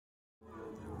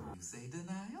you say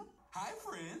denial? Hi,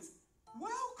 friends.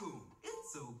 Welcome.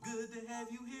 It's so good to have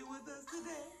you here with us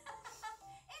today.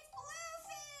 It's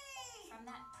Bloofy! From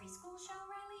that preschool show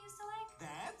Riley used to like?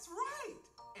 That's right.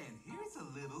 And here's a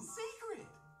little secret.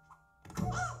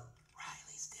 Oh!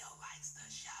 Riley still likes the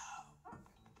show.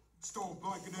 Stomp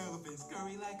like an elephant,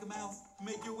 scurry like a mouse.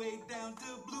 Make your way down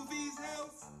to Bloofy's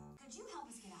house. Could you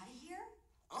help us get out of here?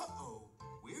 Uh-oh.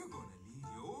 We're gonna need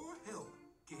your help.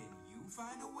 Can you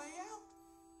find a way out?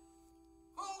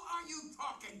 Who are you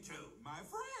talking to? My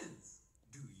friends.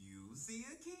 Do you see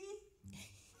a key?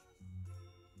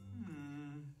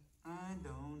 I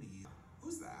don't either.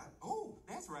 Who's that? Oh,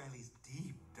 that's Riley's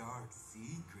deep, dark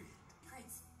secret.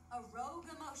 Prince, a rogue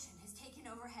emotion has taken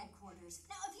over headquarters.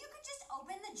 Now, if you could just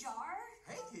open the jar.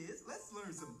 Hey, kids, let's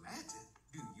learn some magic.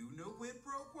 Do you know quid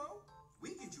pro quo?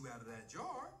 We get you out of that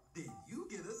jar, then you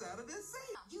get us out of this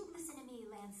safe. You listen to me,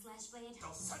 Lance/Blade.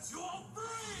 I'll set you all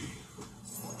free!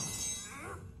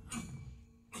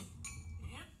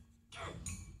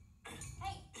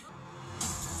 Hey!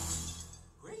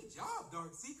 Great job,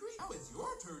 Dark Secret. Now it's your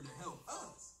turn to help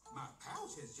us. My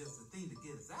pouch has just the thing to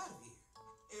get us out of here.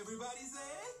 Everybody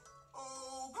say,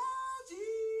 oh,